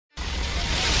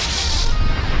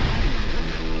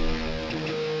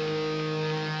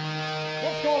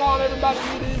on, everybody?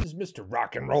 It is Mr.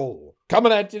 Rock and Roll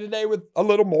coming at you today with a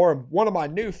little more of one of my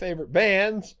new favorite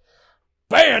bands,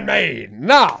 BAND-MAID.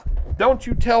 Nah, don't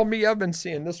you tell me. I've been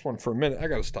seeing this one for a minute. I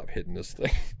gotta stop hitting this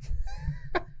thing.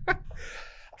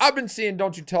 I've been seeing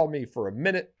Don't You Tell Me for a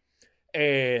minute,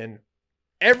 and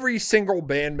every single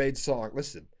BAND-MAID song,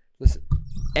 listen,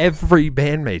 every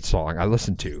BAND-MAID song I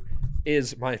listen to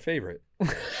is my favorite.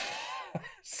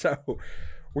 So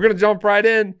we're gonna jump right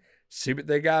in, see what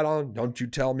they got on Don't You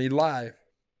Tell Me live.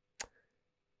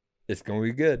 It's gonna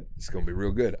be good. It's gonna be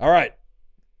real good. All right,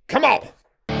 come on.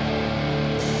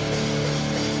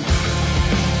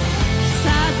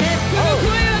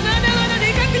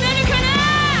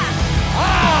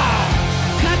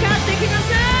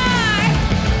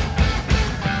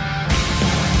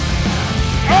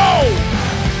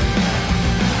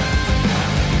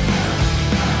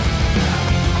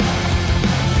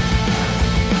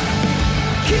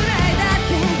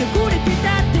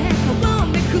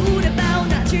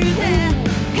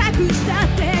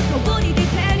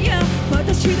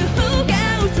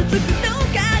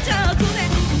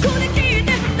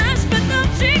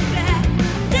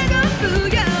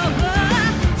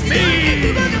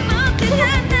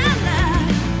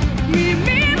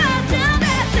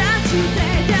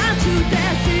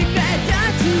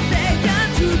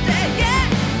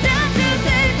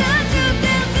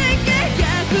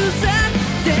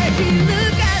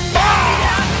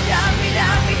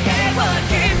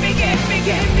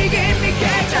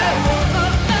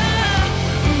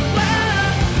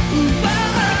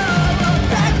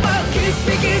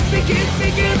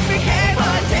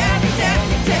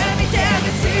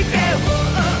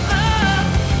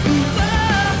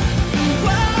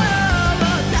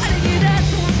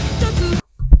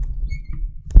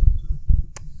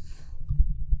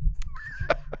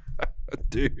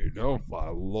 Dude, oh my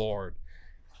Lord.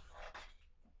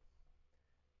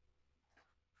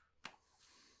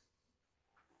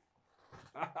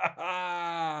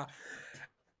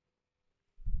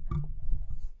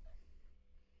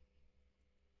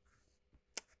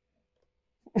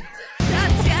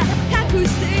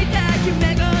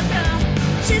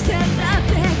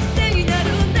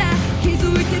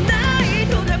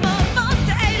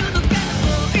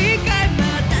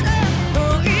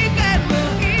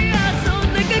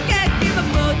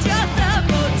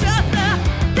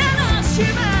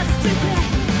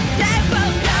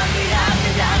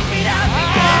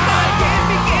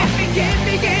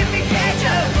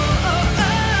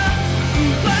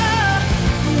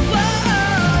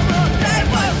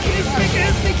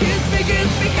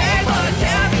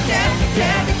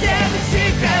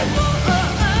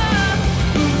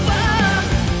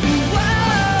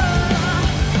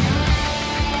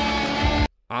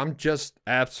 I'm just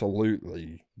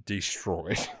absolutely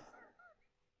destroyed.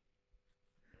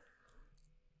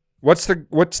 What's the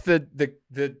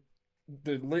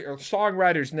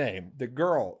songwriter's name? The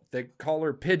girl, they call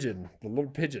her Pigeon, the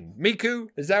little pigeon. Miku,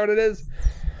 is that what it is?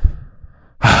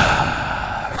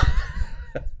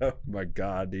 Oh my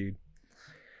God, dude.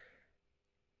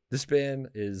 This band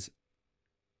is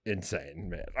insane,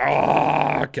 man.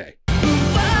 Oh, okay.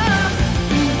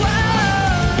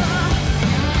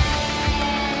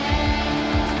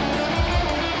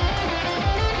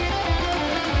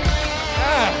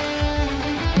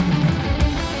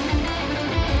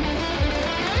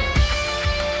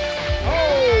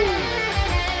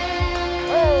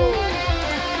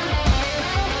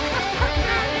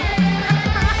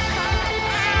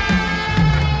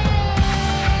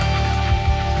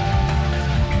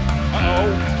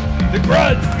 The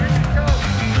Grudge, here she comes.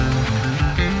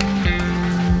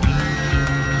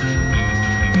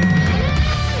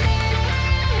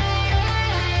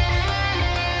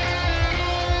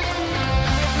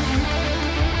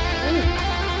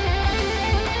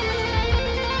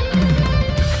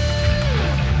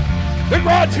 The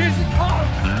Grudge, here she comes.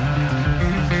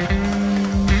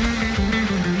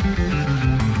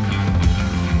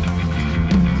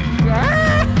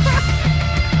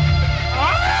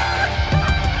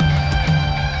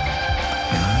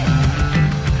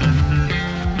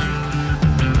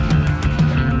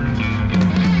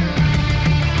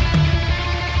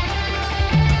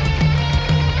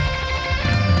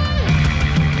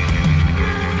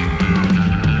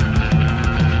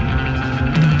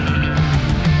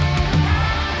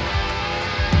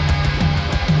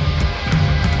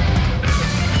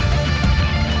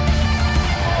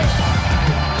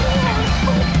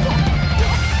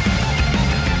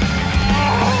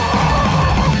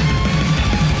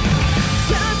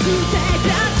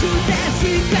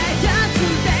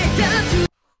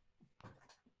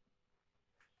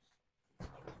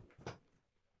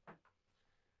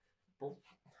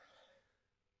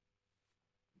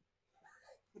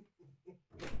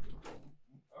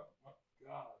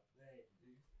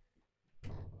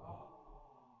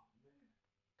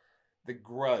 The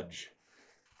Grudge,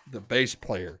 the bass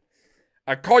player.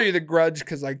 I call you the Grudge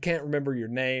because I can't remember your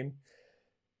name.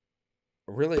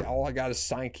 Really, all I got is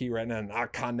Sankey right now, and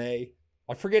Akane.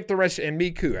 I forget the rest, and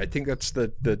Miku. I think that's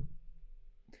the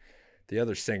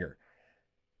other singer.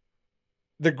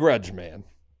 The Grudge, man.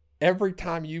 Every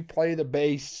time you play the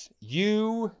bass,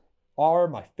 you are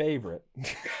my favorite.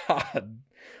 God.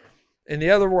 And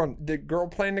the other one, the girl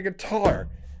playing the guitar.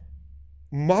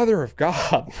 Mother of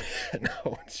God, man.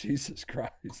 Oh, Jesus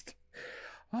Christ.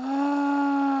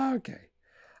 Okay.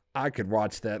 I could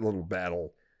watch that little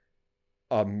battle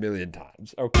a million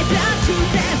times. Okay.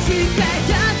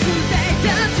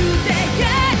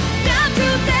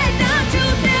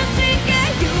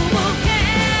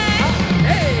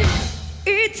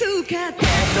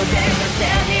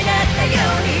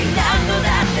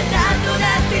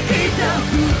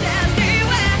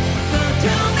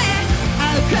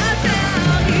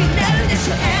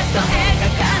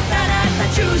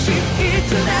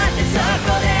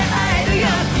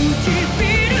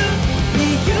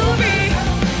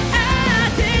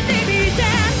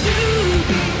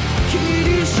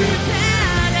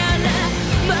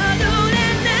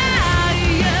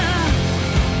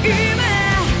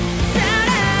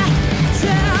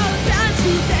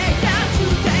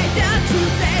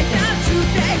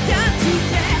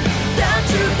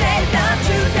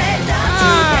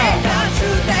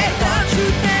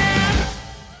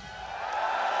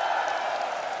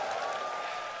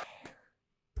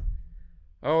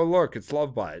 Oh, look, it's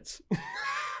Love Bites.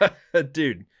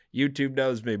 Dude, YouTube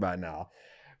knows me by now.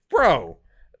 Bro.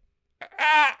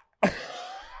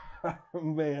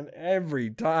 Man,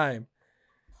 every time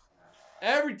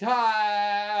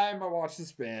I watch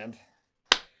this band,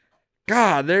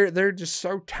 God, they're just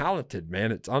so talented,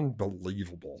 man. It's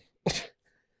unbelievable.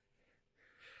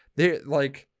 They're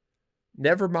like,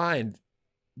 never mind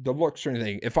the looks or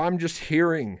anything. If I'm just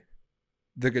hearing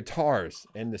the guitars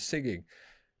and the singing,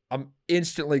 I'm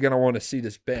instantly going to want to see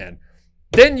this band.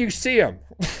 Then you see them.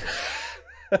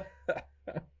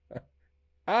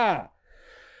 Oh,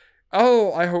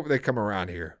 I hope they come around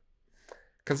here,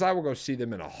 because I will go see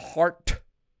them in a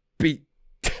heartbeat.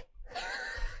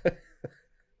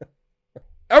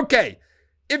 Okay.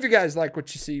 If you guys like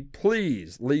what you see,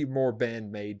 please leave more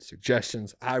BAND-MAID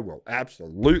suggestions. I will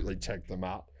absolutely check them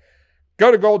out.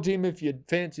 Go to Gold Team if you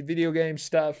fancy video game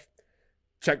stuff.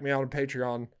 Check me out on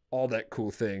Patreon. All that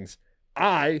cool things.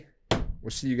 I will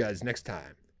see you guys next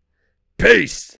time. Peace.